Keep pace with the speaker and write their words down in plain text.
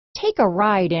Take a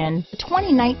ride in the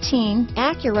 2019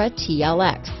 Acura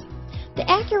TLX. The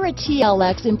Acura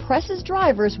TLX impresses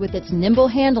drivers with its nimble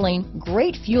handling,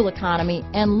 great fuel economy,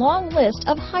 and long list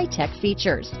of high-tech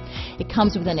features. It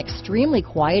comes with an extremely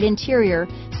quiet interior,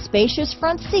 spacious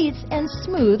front seats, and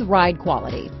smooth ride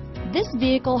quality. This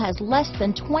vehicle has less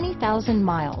than 20,000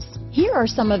 miles. Here are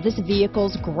some of this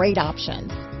vehicle's great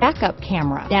options: backup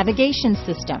camera, navigation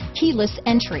system, keyless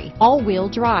entry, all-wheel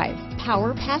drive,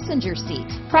 power passenger seat,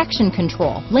 traction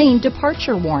control, lane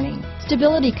departure warning,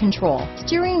 stability control,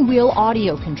 steering wheel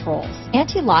audio controls,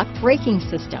 anti-lock braking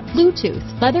system, Bluetooth,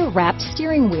 leather-wrapped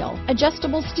steering wheel,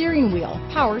 adjustable steering wheel,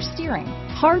 power steering,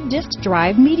 hard disk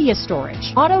drive media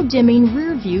storage, auto-dimming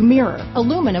rear view mirror,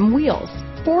 aluminum wheels,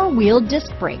 four-wheel disc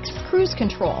brakes, cruise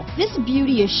control. This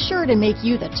beauty is sure to make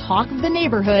you the talk of the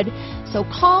neighborhood, so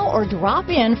call or drop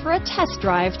in for a test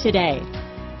drive today.